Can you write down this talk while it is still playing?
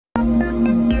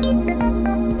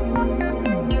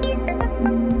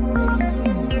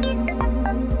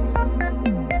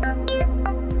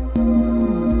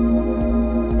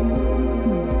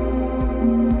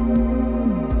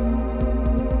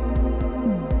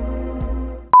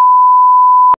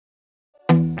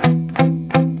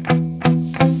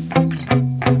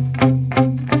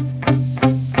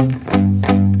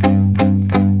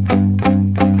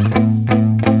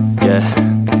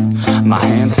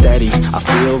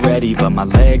ready, but my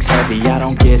legs heavy, I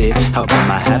don't get it. How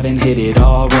come I haven't hit it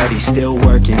already? Still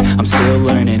working, I'm still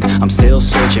learning, I'm still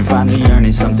searching, finally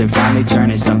earning something, finally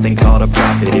turning something called a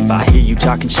profit. If I hear you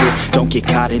talking shit, don't get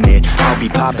caught in it. I'll be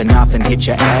popping off and hit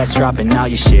your ass, dropping all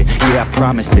your shit. Yeah, I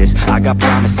promise this, I got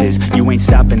promises, you ain't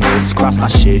stopping this. Cross my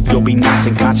shit, you'll be knocked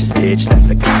unconscious, bitch. That's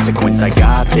the consequence, I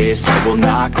got this, I will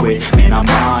not quit. Man, I'm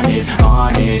on it,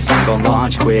 honest, I'm gon'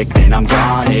 launch quick, then I'm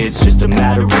gone. It's just a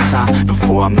matter of time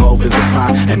before I'm over the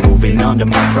climb and moving under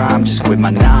my prime. Just quit my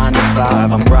 9 to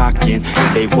 5, I'm rocking,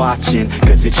 and they watching,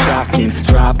 cause it's shocking.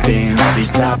 Dropping all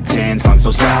these top 10 songs,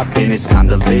 so stopping. It's time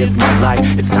to live my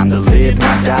life, it's time to live,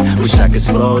 not die. Wish I could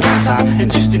slow down time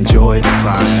and just enjoy the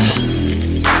climb.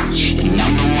 And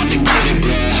I'm the one to get it,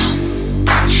 bro.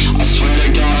 I swear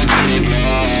to God I get it,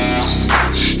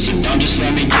 bro. So don't just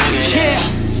let me get it.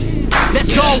 Yeah, let's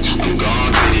go. I'm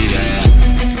gon' get it, yeah.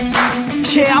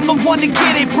 Yeah, I'm the one to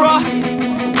get it, bro.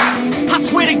 I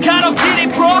swear to God I'll get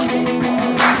it, bro.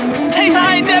 Hey,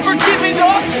 I ain't never giving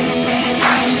up.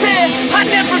 Yeah, I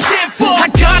never give up. I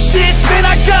got this, man,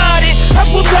 I got it. I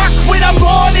will not quit, I'm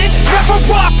on it. Never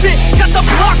off it. Got the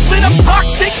block lit, I'm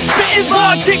toxic. Spitting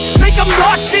logic, make them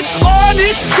nauseous.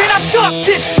 Honest, can I stop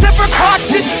this? Never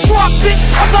cautious, drop it.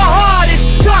 I'm the hardest.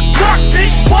 Knock, knock,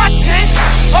 bitch, watch it.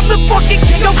 I'm the fucking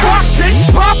king of rock, bitch.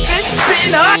 Profit,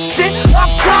 spitting hot shit.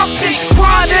 Off topic,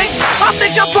 chronic. I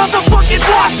think I'm motherfucking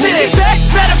lost it. Back,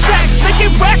 matter of fact,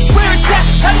 making racks where it's at.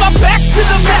 Have my back to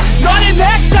the map, not an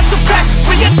act, that's a fact.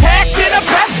 We attack in a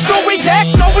back, no react,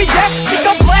 no react. Think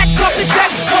I'm black, off his back.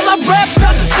 While I rap,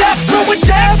 bout to snap, throw a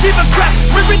jab, give a crap.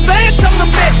 We're advanced, I'm the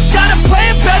man. Got a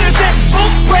plan better than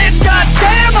most brands.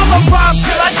 Goddamn, I'm a rhyme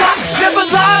till I die. Never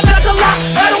lie, that's a lie.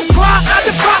 I don't try, I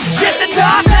defy. Get to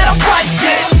nod, that I'm right,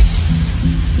 yeah.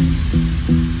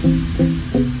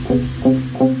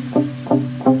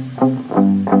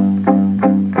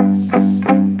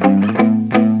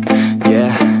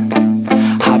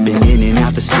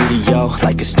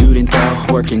 Like a student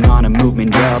though, working on a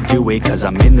movement, yeah, I'll do it cause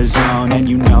I'm in the zone. And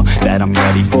you know that I'm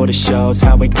ready for the shows.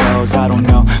 How it goes, I don't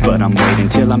know, but I'm waiting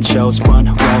till I'm chose. Front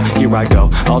row, here I go.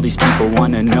 All these people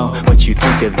wanna know what you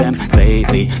think of them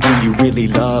lately. Do you really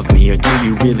love me or do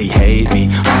you really hate me?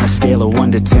 On a scale of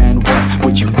 1 to 10, what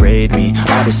would you grade me?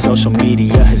 All this social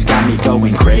media has got me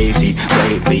going crazy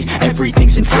lately.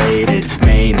 Everything's inflated,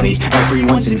 mainly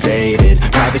everyone's invaded.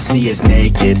 Privacy is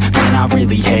naked, man, I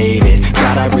really hate it.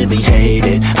 God, I really hate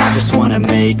it. I just wanna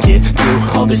make it through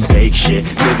all this fake shit.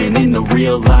 Living in the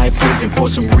real life, living for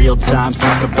some real times.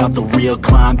 Talk about the real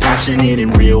climb, passionate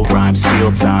in real rhymes.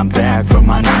 Steal time back from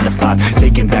my 9 to 5,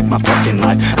 taking back my fucking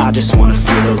life. I just wanna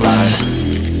feel alive.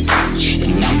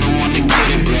 And I'm the one to get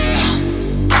it,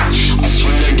 bro. I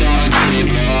swear to God I get it,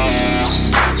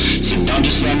 bro. So don't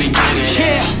just let me get it.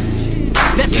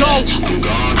 Yeah, let's go. I'm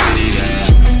gon' get it, yeah.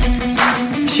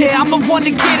 Yeah, I'm the one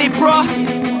to get it, bro.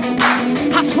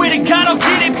 I swear to God I'll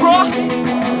get it, bro.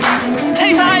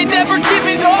 Hey, I ain't never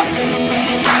giving up.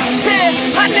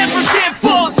 Yeah, I never give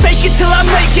up. Fake it till I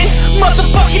make it.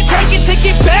 Motherfucking take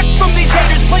it back from these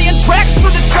haters. Playing tracks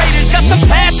for the traitors. Got the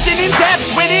passion in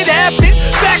depths when it happens.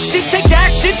 Factions take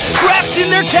actions, drafting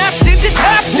their captains. It's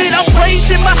happening, I'm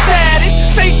raising my status.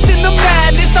 Facing the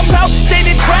madness, I'm out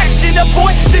gaining traction.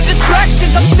 Avoid the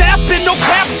distractions, I'm snapping, no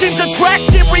captions.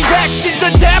 Attracting reactions,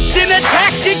 adapting,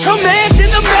 attacking, commanding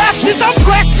the masses. I'm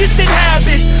practicing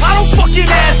habits, I don't fucking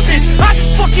ask it, I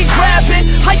just fucking grab it.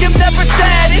 I am never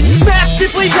static,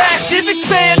 massively active,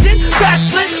 expanding,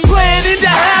 backslid, planning to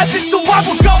have it. So I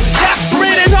will go capture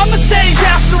it and I'ma stay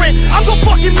after it. I'm gon'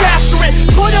 fucking master it,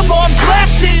 put them on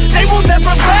blast it. They will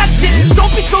never last it,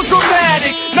 don't be so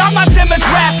dramatic. Not my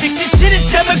demographic, this shit is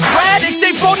democratic.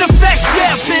 They vote effects,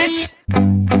 yeah bitch.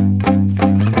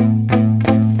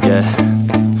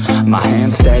 My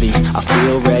hands steady, I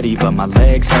feel ready, but my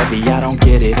legs heavy, I don't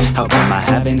get it. How come I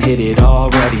haven't hit it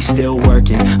already? Still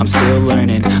working, I'm still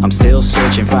learning, I'm still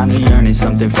searching, finally earning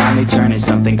something, finally turning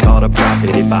something called a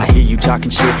profit. If I hear you talking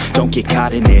shit, don't get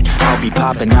caught in it. I'll be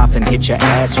popping off and hit your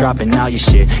ass, dropping all your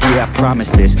shit. Yeah, I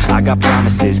promise this, I got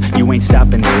promises, you ain't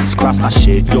stopping this. Cross my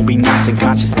shit, you'll be knocked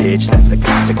unconscious, bitch. That's the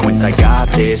consequence, I got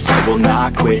this, I will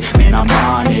not quit. Man, I'm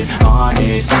on it,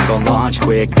 honest, I'm gon' launch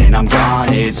quick, then I'm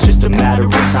gone. It's just a matter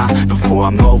of time before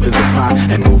I'm over the climb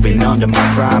and moving under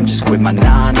my prime. Just quit my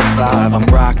 9 to 5, I'm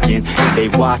rocking, and they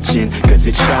watching, cause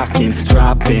it's shocking.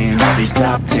 Dropping all these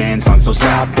top 10 songs, so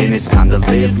stopping. It's time to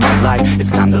live my life,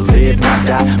 it's time to live, not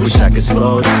die. Wish I could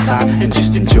slow down time and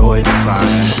just enjoy the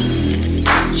climb.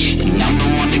 And I'm the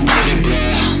one to get it,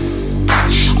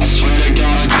 bro. I swear to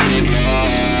God I get it,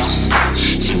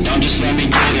 bro. So don't just let me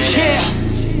get it.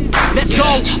 Yeah, let's go.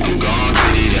 I'm gon'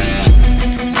 get it, yeah.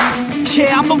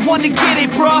 Yeah, I'm the one to get it,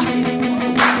 bruh.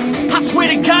 I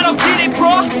swear to God I'll get it,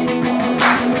 bruh.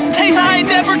 Hey, I ain't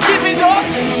never giving up.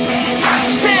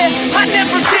 Yeah, I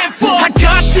never give up. I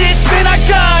got this, man, I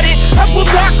got it. I will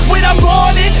not quit, I'm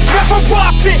on it. Never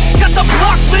off it. Got the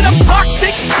block lit, I'm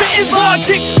toxic. Spitting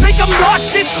logic, make them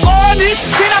nauseous. Honest,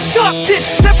 can I stop this?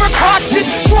 Never cautious,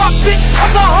 drop it.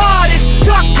 I'm the hardest.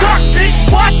 Knock, knock, bitch,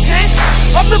 watch it.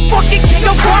 I'm the fucking king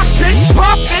of rock, bitch.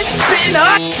 Profit, spitting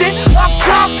hot shit. I'm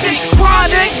topic,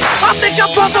 chronic. I think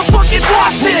I'm motherfucking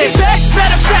lost it. Taking back,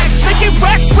 matter of fact, making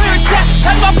racks where it's at.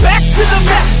 Had my back to the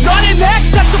mat, not an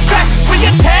act, that's a fact. We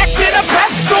attack in a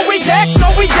back, don't react, no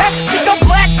react. Think I'm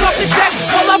black, up his back.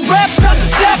 While I rap, bounce a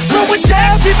step, throw a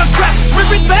jab, give a crap.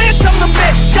 We're advanced, I'm the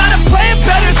man. Got a plan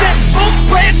better than most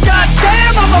brands.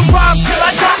 Goddamn, I'ma rhyme till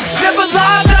I die. Never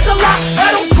lie, that's a lie. I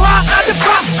don't try, I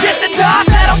defy. Yes and not,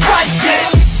 that I'm right,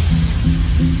 yeah.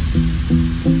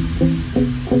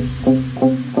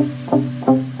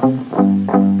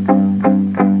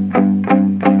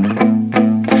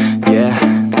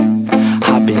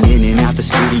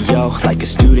 Like a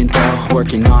student though,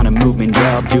 working on a movement,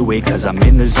 yeah, I'll do it cause I'm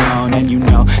in the zone. And you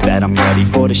know that I'm ready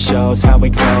for the shows. How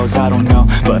it goes, I don't know,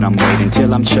 but I'm waiting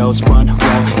till I'm chose. Front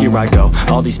row, here I go.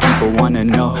 All these people wanna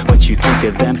know what you think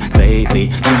of them lately.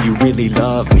 Do you really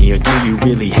love me or do you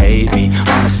really hate me?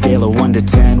 On a scale of 1 to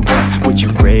 10, what would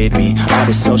you grade me? All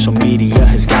this social media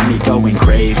has got me going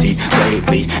crazy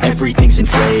lately. Everything's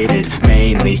inflated,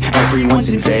 mainly everyone's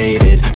invaded.